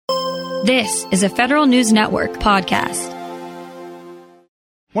This is a Federal News Network podcast.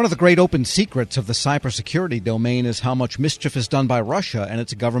 One of the great open secrets of the cybersecurity domain is how much mischief is done by Russia and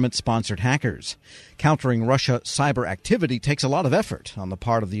its government-sponsored hackers. Countering Russia cyber activity takes a lot of effort on the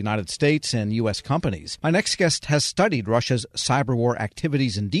part of the United States and U.S. companies. My next guest has studied Russia's cyber war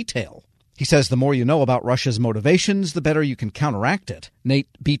activities in detail. He says the more you know about Russia's motivations, the better you can counteract it. Nate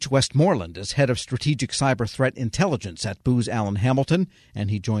Beach Westmoreland is head of strategic cyber threat intelligence at Booz Allen Hamilton, and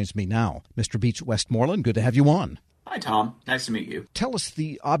he joins me now. Mr. Beach Westmoreland, good to have you on. Hi, Tom. Nice to meet you. Tell us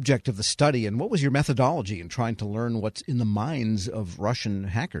the object of the study and what was your methodology in trying to learn what's in the minds of Russian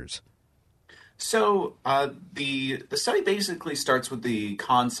hackers? So the study basically starts with the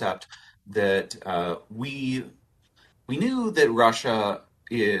concept that we knew that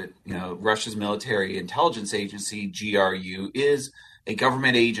Russia's military intelligence agency, GRU, is a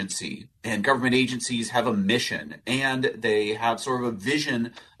government agency, and government agencies have a mission, and they have sort of a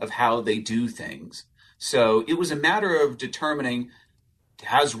vision of how they do things. So it was a matter of determining,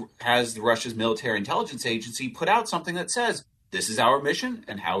 has Russia's military intelligence agency put out something that says, this is our mission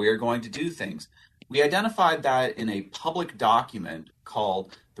and how we are going to do things. We identified that in a public document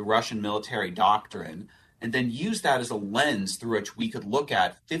called the Russian Military Doctrine, and then used that as a lens through which we could look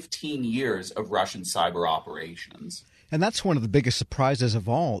at 15 years of Russian cyber operations. And that's one of the biggest surprises of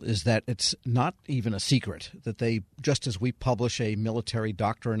all, is that it's not even a secret that they, just as we publish a military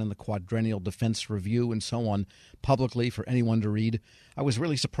doctrine in the Quadrennial Defense Review and so on publicly for anyone to read, I was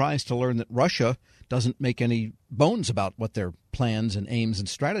really surprised to learn that Russia doesn't make any bones about what their plans and aims and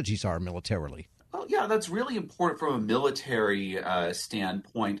strategies are militarily. Well, yeah, that's really important from a military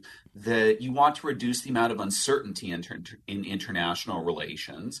standpoint, that you want to reduce the amount of uncertainty in international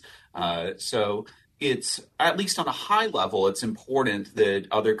relations. So it's, at least on a high level, it's important that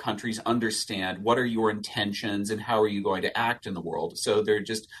other countries understand what are your intentions and how are you going to act in the world. So there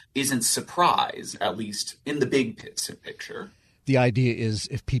just isn't surprise, at least in the big picture. The idea is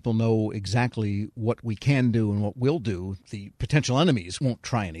if people know exactly what we can do and what we'll do, the potential enemies won't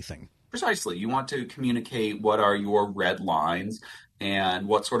try anything. Precisely. You want to communicate what are your red lines and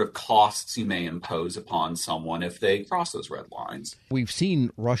what sort of costs you may impose upon someone if they cross those red lines. We've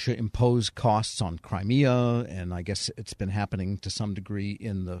seen Russia impose costs on Crimea, and I guess it's been happening to some degree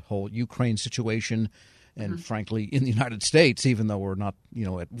in the whole Ukraine situation, and frankly, in the United States, even though we're not,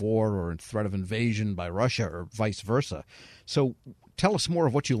 at war or in threat of invasion by Russia or vice versa. So tell us more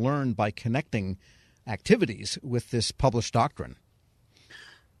of what you learned by connecting activities with this published doctrine.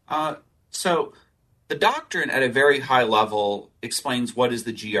 So the doctrine at a very high level explains what is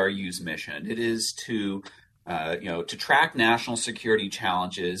the GRU's mission. It is to track national security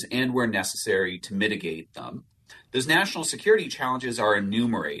challenges and, where necessary, to mitigate them. Those national security challenges are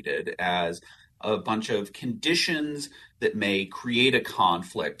enumerated as a bunch of conditions that may create a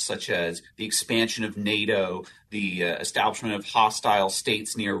conflict, such as the expansion of NATO, the establishment of hostile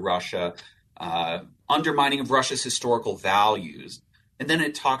states near Russia, undermining of Russia's historical values. And then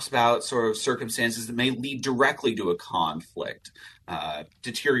it talks about sort of circumstances that may lead directly to a conflict,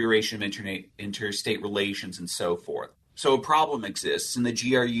 deterioration of interstate relations, and so forth. So a problem exists, and the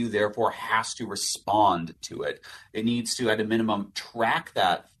GRU therefore has to respond to it. It needs to, at a minimum, track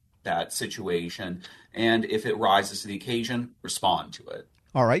that situation, and if it rises to the occasion, respond to it.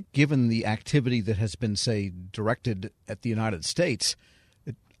 All right. Given the activity that has been, say, directed at the United States,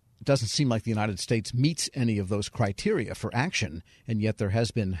 it doesn't seem like the United States meets any of those criteria for action, and yet there has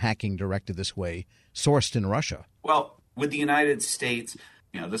been hacking directed this way, sourced in Russia. Well, with the United States,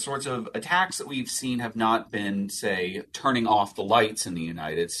 the sorts of attacks that we've seen have not been, say, turning off the lights in the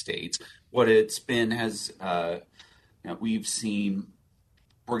United States. What it's been we've seen,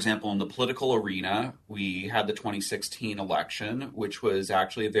 for example, in the political arena, we had the 2016 election, which was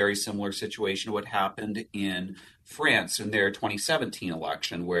actually a very similar situation to what happened in France in their 2017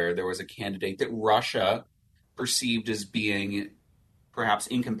 election, where there was a candidate that Russia perceived as being perhaps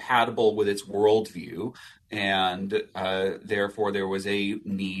incompatible with its worldview, and therefore there was a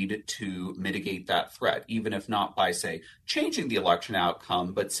need to mitigate that threat, even if not by, say, changing the election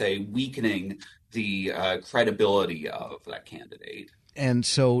outcome, but, say, weakening the credibility of that candidate. And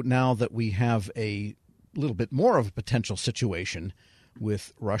so now that we have a little bit more of a potential situation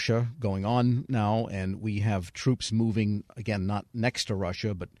with Russia going on now, and we have troops moving, again, not next to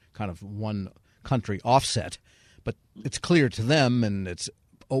Russia, but kind of one country offset. But it's clear to them, and it's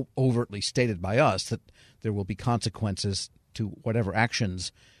overtly stated by us, that there will be consequences to whatever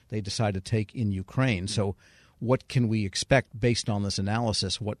actions they decide to take in Ukraine. So what can we expect based on this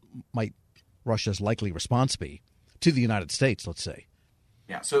analysis? What might Russia's likely response be to the United States, let's say?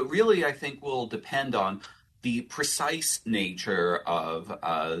 Yeah, so it really, I think, will depend on the precise nature of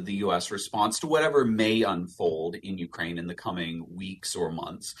the U.S. response to whatever may unfold in Ukraine in the coming weeks or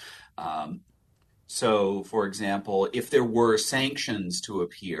months. So, for example, if there were sanctions to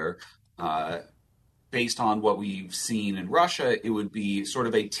appear, based on what we've seen in Russia, it would be sort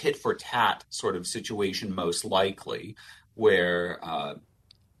of a tit-for-tat sort of situation, most likely, where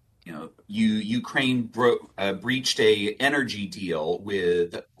Ukraine breached a energy deal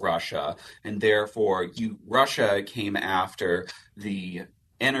with Russia, and therefore Russia came after the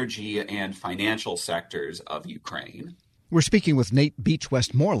energy and financial sectors of Ukraine. We're speaking with Nate Beach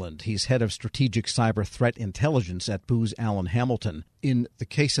Westmoreland. He's head of strategic cyber threat intelligence at Booz Allen Hamilton. In the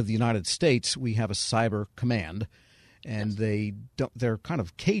case of the United States, we have a cyber command, and they're kind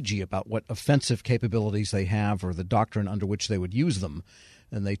of cagey about what offensive capabilities they have or the doctrine under which they would use them.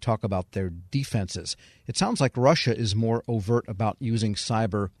 And they talk about their defenses. It sounds like Russia is more overt about using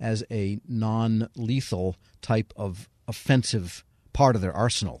cyber as a non-lethal type of offensive part of their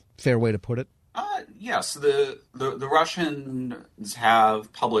arsenal. Fair way to put it? Yes, the Russians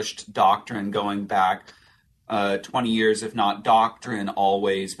have published doctrine going back 20 years, if not doctrine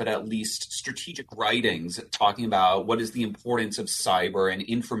always, but at least strategic writings talking about what is the importance of cyber and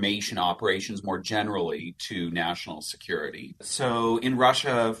information operations more generally to national security. So in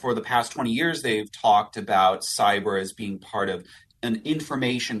Russia, for the past 20 years, they've talked about cyber as being part of an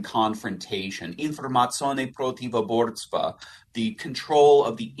information confrontation, informazione protivoborstva, the control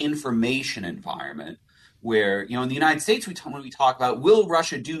of the information environment, where, in the United States, when we talk about, will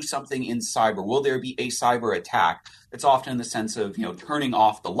Russia do something in cyber? Will there be a cyber attack? It's often in the sense of, turning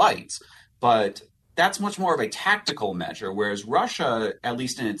off the lights. But that's much more of a tactical measure, whereas Russia, at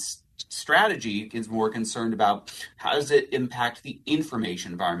least in its strategy, is more concerned about how does it impact the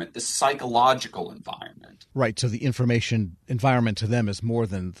information environment, the psychological environment. Right, so the information environment to them is more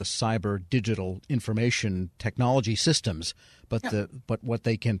than the cyber digital information technology systems, but but what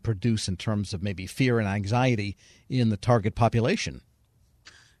they can produce in terms of maybe fear and anxiety in the target population.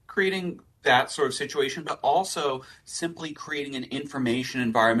 Creating that sort of situation, but also simply creating an information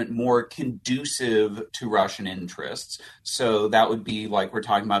environment more conducive to Russian interests. So that would be, like we're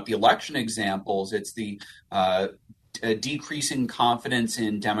talking about the election examples, it's the decreasing confidence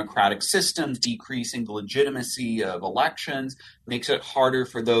in democratic systems, decreasing the legitimacy of elections, makes it harder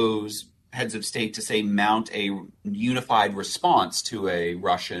for those heads of state to, say, mount a unified response to a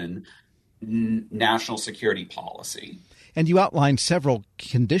Russian national security policy. And you outlined several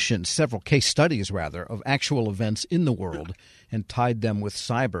case studies, of actual events in the world and tied them with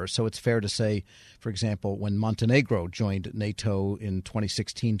cyber. So it's fair to say, for example, when Montenegro joined NATO in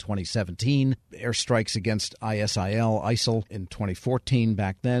 2016-2017, airstrikes against ISIL in 2014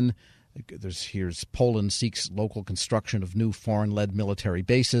 back then. Here's Poland seeks local construction of new foreign-led military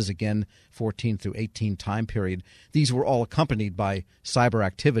bases, again, 14 through 18 time period. These were all accompanied by cyber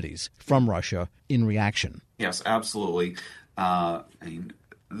activities from Russia in reaction. Yes, absolutely.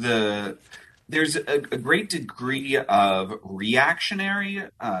 There's a great degree of reactionary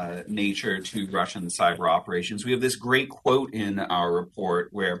nature to Russian cyber operations. We have this great quote in our report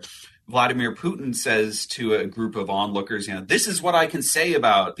where Vladimir Putin says to a group of onlookers, this is what I can say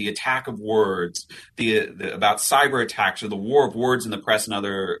about the attack of words, about cyber attacks or the war of words in the press and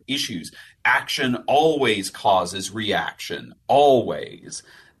other issues. Action always causes reaction, always.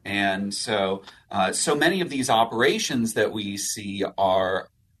 And so many of these operations that we see are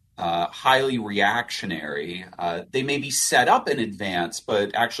highly reactionary. They may be set up in advance,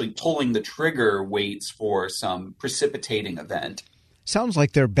 but actually pulling the trigger waits for some precipitating event. Sounds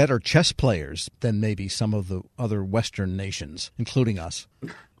like they're better chess players than maybe some of the other Western nations, including us.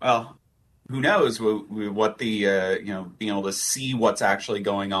 Well, who knows what the, being able to see what's actually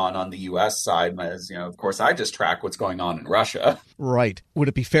going on the U.S. side, as, of course, I just track what's going on in Russia. Right. Would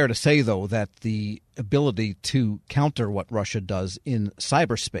it be fair to say, though, that the ability to counter what Russia does in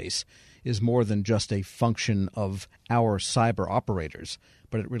cyberspace is more than just a function of our cyber operators,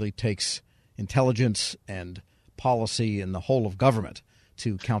 but it really takes intelligence and policy and the whole of government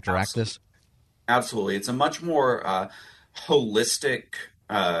to counteract this? Absolutely. It's a much more holistic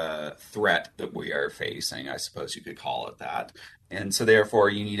threat that we are facing, I suppose you could call it that. And so therefore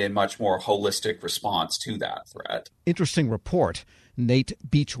you need a much more holistic response to that threat. Interesting report. Nate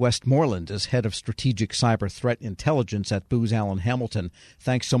Beach Westmoreland is head of strategic cyber threat intelligence at Booz Allen Hamilton.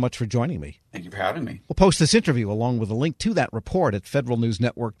 Thanks so much for joining me. Thank you for having me. We'll post this interview along with a link to that report at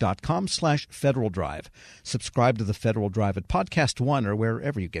federalnewsnetwork.com/Federal Drive. Subscribe to the Federal Drive at Podcast One or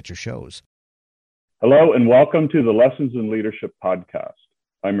wherever you get your shows. Hello and welcome to the Lessons in Leadership podcast.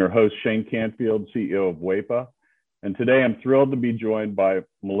 I'm your host, Shane Canfield, CEO of WEPA, and today I'm thrilled to be joined by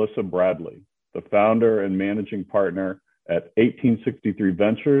Melissa Bradley. the founder and managing partner at 1863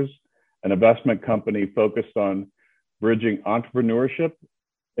 Ventures, an investment company focused on bridging entrepreneurship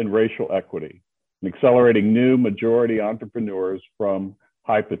and racial equity, and accelerating new majority entrepreneurs from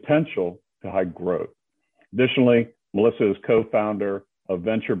high potential to high growth. Additionally, Melissa is co-founder of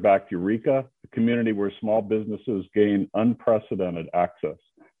Venture-Backed Eureka, a community where small businesses gain unprecedented access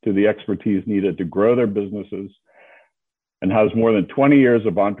to the expertise needed to grow their businesses, and has more than 20 years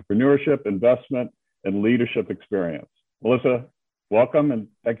of entrepreneurship, investment, and leadership experience. Melissa, welcome, and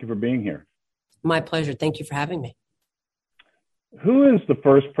thank you for being here. My pleasure. Thank you for having me. Who is the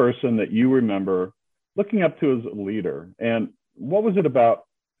first person that you remember looking up to as a leader, and what was it about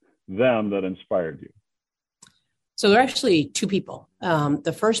them that inspired you? So there are actually two people.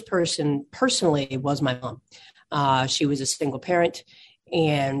 The first person personally was my mom. She was a single parent.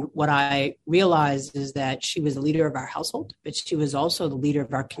 And what I realized is that she was the leader of our household, but she was also the leader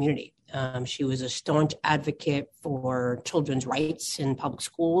of our community. She was a staunch advocate for children's rights in public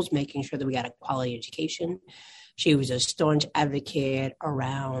schools, making sure that we got a quality education. She was a staunch advocate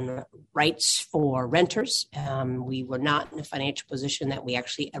around rights for renters. We were not in a financial position that we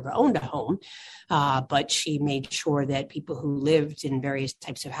actually ever owned a home, but she made sure that people who lived in various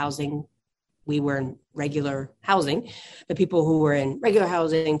types of housing, we were in regular housing, the people who were in regular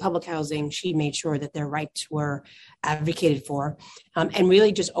housing, public housing, she made sure that their rights were advocated for, and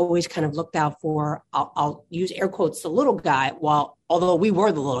really just always kind of looked out for, I'll use air quotes, the little guy, although we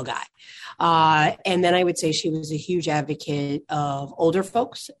were the little guy. And then I would say she was a huge advocate of older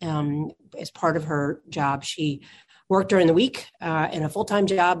folks. As part of her job, she worked during the week in a full-time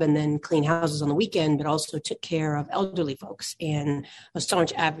job and then cleaned houses on the weekend, but also took care of elderly folks and a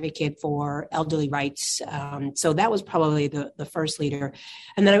staunch advocate for elderly rights. So that was probably the first leader.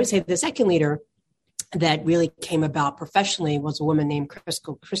 And then I would say the second leader that really came about professionally was a woman named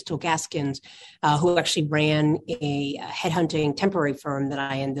Crystal Gaskins, who actually ran a headhunting temporary firm that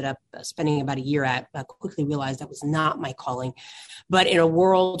I ended up spending about a year at. I quickly realized that was not my calling. But in a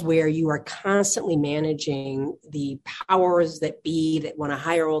world where you are constantly managing the powers that be that want to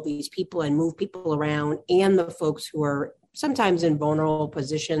hire all these people and move people around, and the folks who are sometimes in vulnerable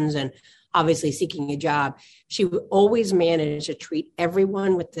positions and obviously seeking a job, she would always manage to treat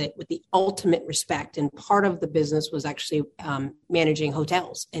everyone with the ultimate respect. And part of the business was actually managing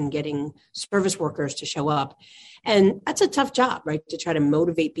hotels and getting service workers to show up. And that's a tough job, right? To try to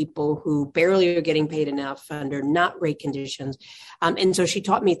motivate people who barely are getting paid enough under not great conditions. And so she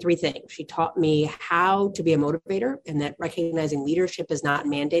taught me three things. She taught me how to be a motivator, and that recognizing leadership is not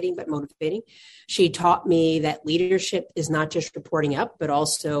mandating, but motivating. She taught me that leadership is not just reporting up, but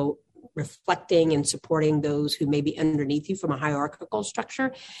also reflecting and supporting those who may be underneath you from a hierarchical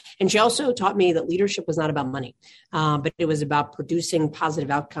structure. And she also taught me that leadership was not about money, but it was about producing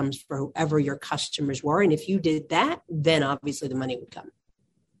positive outcomes for whoever your customers were. And if you did that, then obviously the money would come.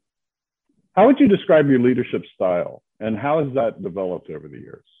 How would you describe your leadership style, and how has that developed over the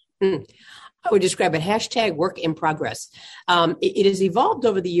years? I would describe it #work in progress. It has evolved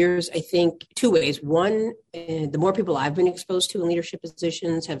over the years, I think, two ways. One, the more people I've been exposed to in leadership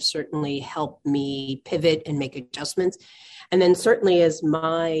positions have certainly helped me pivot and make adjustments. And then certainly as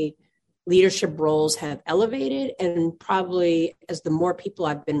my leadership roles have elevated, and probably as the more people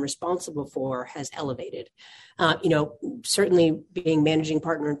I've been responsible for has elevated. Certainly being managing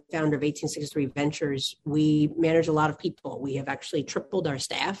partner and founder of 1863 Ventures, we manage a lot of people. We have actually tripled our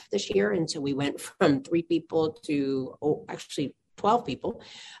staff this year. And so we went from 3 people to 12 people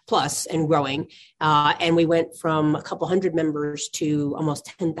plus and growing. And we went from a couple hundred members to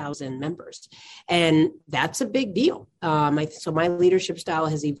almost 10,000 members. And that's a big deal. So my leadership style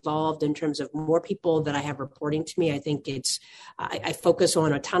has evolved in terms of more people that I have reporting to me. I think I focus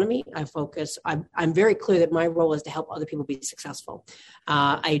on autonomy. I'm very clear that my role is to help other people be successful.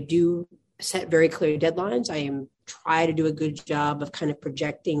 I do set very clear deadlines. I try to do a good job of kind of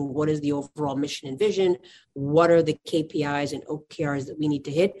projecting what is the overall mission and vision, what are the KPIs and OKRs that we need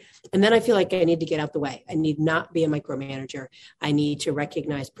to hit. And then I feel like I need to get out the way. I need not be a micromanager. I need to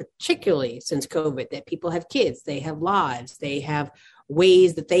recognize, particularly since COVID, that people have kids, they have lives, they have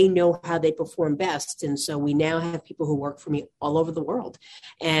ways that they know how they perform best. And so we now have people who work for me all over the world.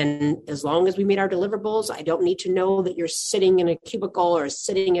 And as long as we meet our deliverables, I don't need to know that you're sitting in a cubicle or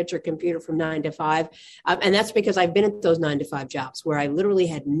sitting at your computer from 9 to 5. And that's because I've been at those 9 to 5 jobs where I literally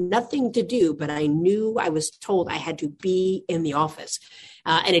had nothing to do, but I knew I was told I had to be in the office.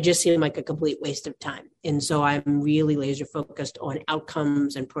 And it just seemed like a complete waste of time. And so I'm really laser focused on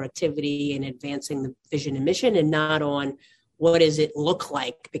outcomes and productivity and advancing the vision and mission, and not on what does it look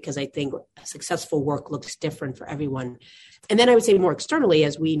like, because I think successful work looks different for everyone. And then I would say more externally,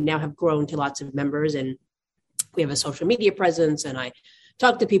 as we now have grown to lots of members and we have a social media presence and I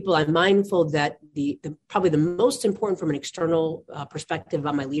talk to people, I'm mindful that the probably the most important from an external perspective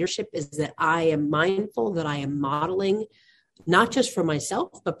about my leadership is that I am mindful that I am modeling not just for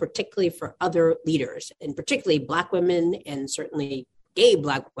myself, but particularly for other leaders, and particularly Black women and certainly gay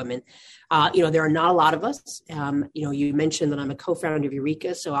Black women. There are not a lot of us. You mentioned that I'm a co-founder of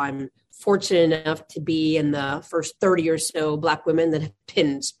Eureka, so I'm fortunate enough to be in the first 30 or so Black women that have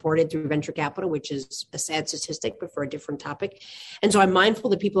been supported through venture capital, which is a sad statistic, but for a different topic. And so I'm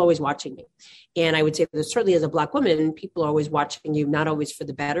mindful that people are always watching me. And I would say that certainly as a Black woman, people are always watching you, not always for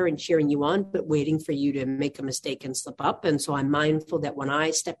the better and cheering you on, but waiting for you to make a mistake and slip up. And so I'm mindful that when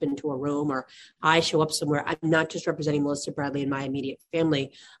I step into a room or I show up somewhere, I'm not just representing Melissa Bradley and my immediate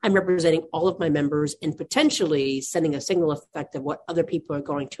family. I'm representing all of my members and potentially sending a signal effect of what other people are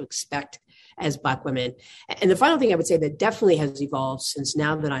going to expect as Black women. And the final thing I would say that definitely has evolved since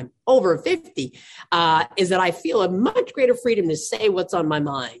now that I'm over 50 is that I feel a much greater freedom to say what's on my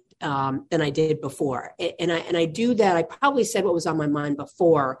mind than I did before. And I do that. I probably said what was on my mind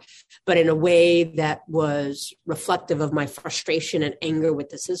before, but in a way that was reflective of my frustration and anger with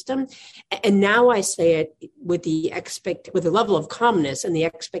the system. And now I say it with the level of calmness and the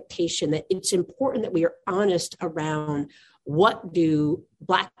expectation that it's important that we are honest around what do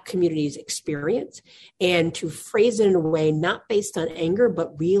Black communities experience, and to phrase it in a way not based on anger,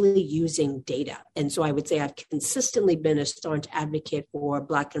 but really using data. And so I would say I've consistently been a staunch advocate for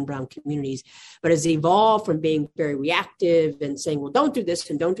Black and brown communities, but has evolved from being very reactive and saying, well, don't do this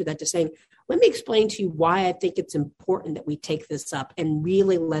and don't do that, to saying, let me explain to you why I think it's important that we take this up, and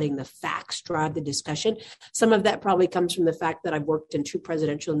really letting the facts drive the discussion. Some of that probably comes from the fact that I've worked in 2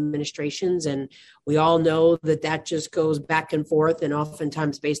 presidential administrations, and we all know that just goes back and forth and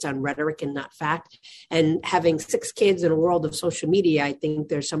oftentimes based on rhetoric and not fact. And having 6 kids in a world of social media, I think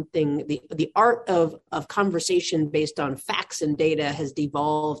there's something, the art of conversation based on facts and data has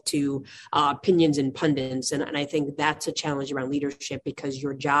devolved to opinions and pundits. And I think that's a challenge around leadership, because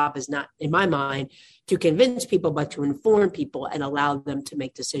your job is not, in my mind, to convince people, but to inform people and allow them to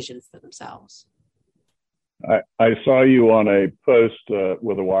make decisions for themselves. I saw you on a post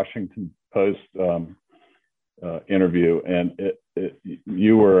with a Washington Post interview, and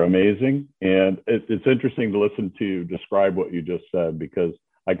you were amazing. And it's interesting to listen to you describe what you just said, because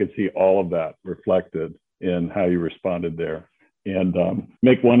I could see all of that reflected in how you responded there. And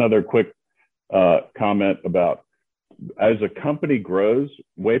make one other quick comment about, as a company grows,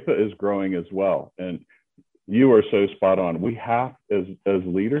 WEPA is growing as well. And you are so spot on. We have, as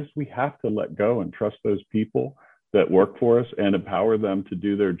leaders, we have to let go and trust those people that work for us and empower them to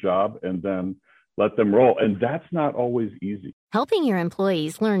do their job, and then let them roll. And that's not always easy. Helping your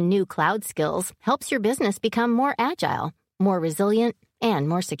employees learn new cloud skills helps your business become more agile, more resilient, and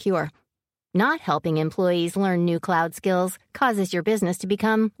more secure. Not helping employees learn new cloud skills causes your business to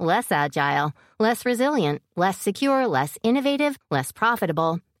become less agile, less resilient, less secure, less innovative, less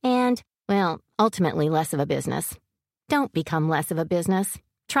profitable, and, well, ultimately less of a business. Don't become less of a business.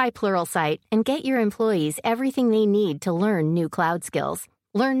 Try Pluralsight and get your employees everything they need to learn new cloud skills.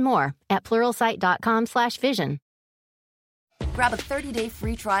 Learn more at pluralsight.com/vision. Grab a 30-day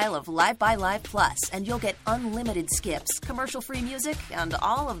free trial of Live by Live Plus, and you'll get unlimited skips, commercial-free music, and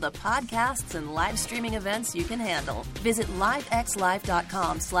all of the podcasts and live streaming events you can handle. Visit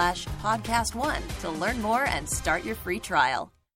livexlive.com/podcast1 to learn more and start your free trial.